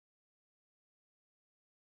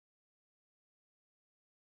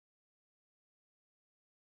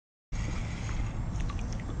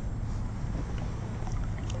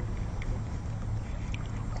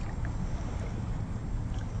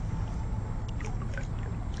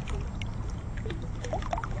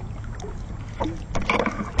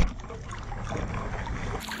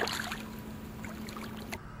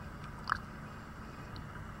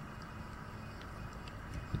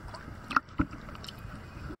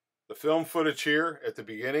film footage here at the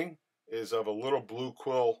beginning is of a little blue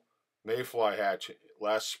quill mayfly hatch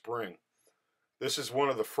last spring. This is one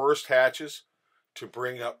of the first hatches to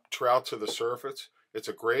bring up trout to the surface. It's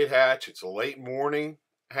a great hatch. It's a late morning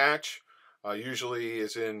hatch. Usually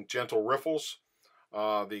is in gentle riffles.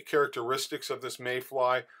 The characteristics of this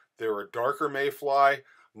mayfly, they're a darker mayfly,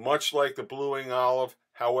 much like the blue-winged olive.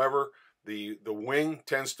 However, the wing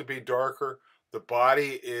tends to be darker. The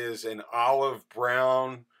body is an olive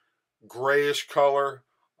brown, grayish color.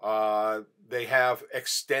 They have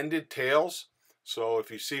extended tails. So if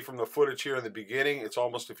you see from the footage here in the beginning, it's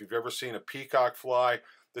almost if you've ever seen a peacock fly.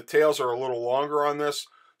 The tails are a little longer on this.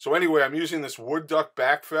 So anyway, I'm using this wood duck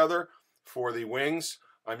back feather for the wings.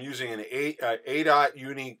 I'm using an 8/0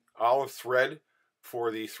 uni olive thread for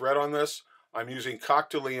the thread on this. I'm using Coq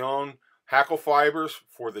de Leon hackle fibers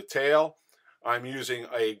for the tail. I'm using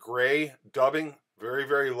a gray dubbing, very,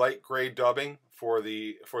 very light gray dubbing for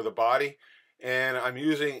the body. And I'm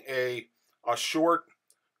using a short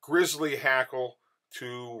grizzly hackle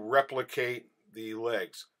to replicate the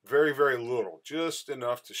legs. Very, very little, just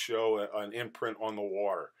enough to show an imprint on the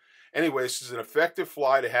water. Anyway, this is an effective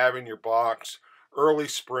fly to have in your box early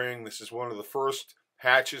spring. This is one of the first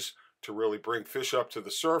hatches to really bring fish up to the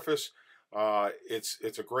surface.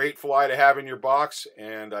 It's a great fly to have in your box,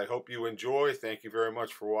 and I hope you enjoy. Thank you very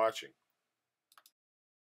much for watching.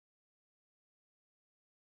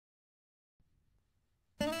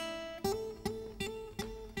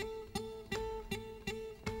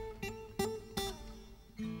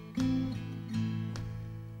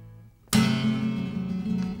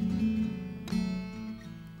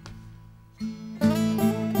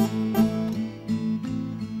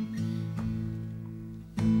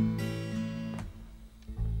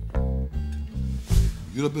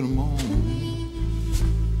 Get up in the morning,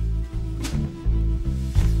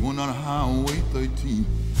 going down the highway 13.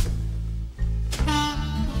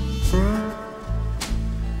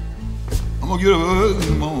 I'm gonna get up early in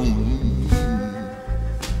the morning,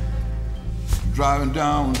 driving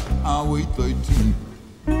down highway 13.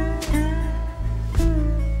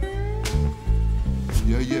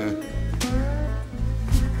 Yeah.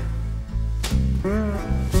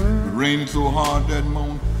 It rained so hard that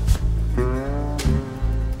morning,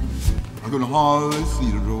 I couldn't hardly see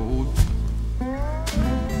the road.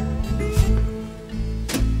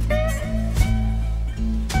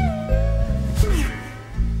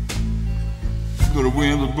 The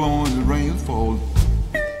wind was blowing, the rain was falling.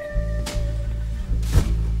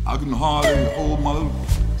 I couldn't hardly hold my little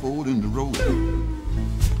foot in the road.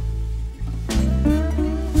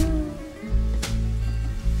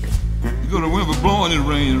 The wind was blowing, and the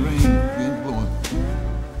rain was blowing.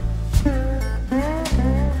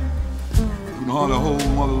 Hardly hold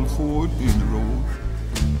my little foot in the road.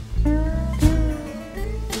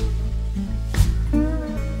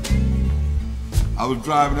 I was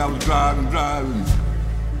driving,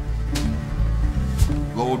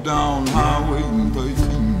 low down highway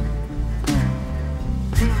 13.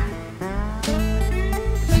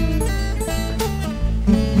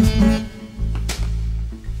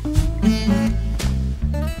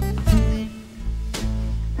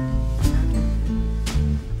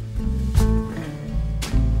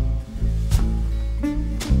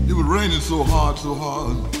 Raining so hard,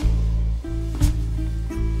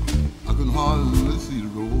 I couldn't hardly see the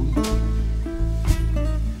road.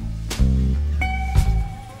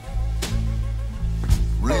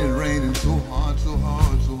 Raining so hard,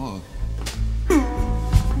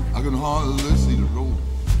 I couldn't hardly see the road.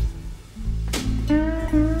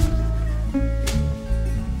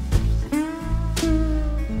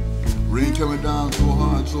 Rain coming down so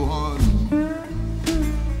hard.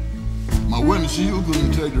 My windshield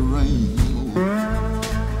couldn't take the rain,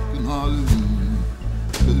 couldn't hardly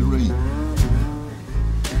take the rain.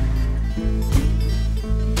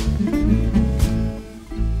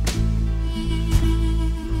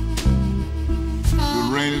 It was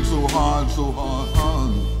raining so hard,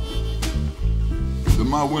 that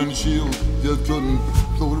my windshield just couldn't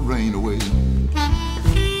throw the rain away.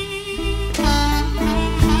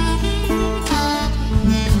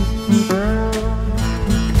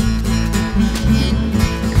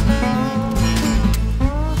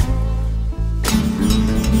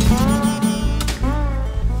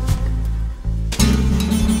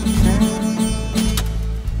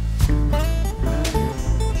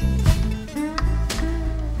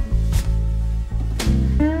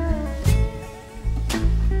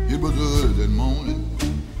 That morning,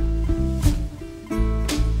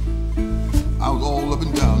 I was all up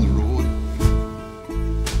and down the road.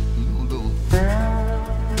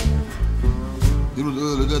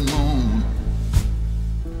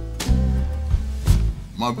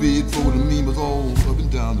 My vehicle to me was all up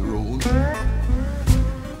and down the road.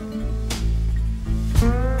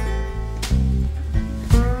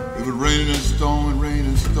 It was raining and storming, raining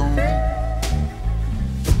and storming.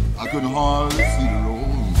 I couldn't hardly see the road.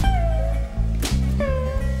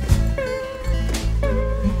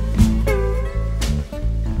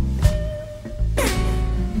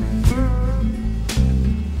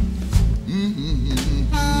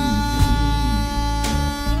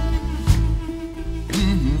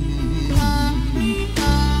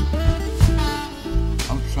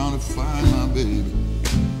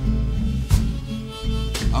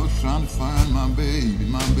 Trying to find my baby,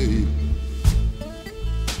 my baby.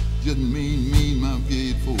 Just me, my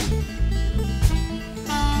beautiful.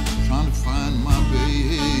 Trying to find my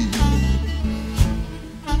baby.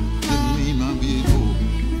 Just me, my beautiful.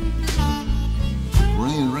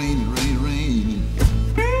 Rain, rain, rain, rain.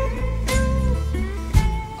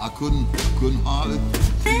 I couldn't hardly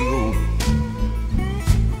see the road.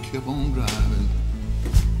 I kept on driving.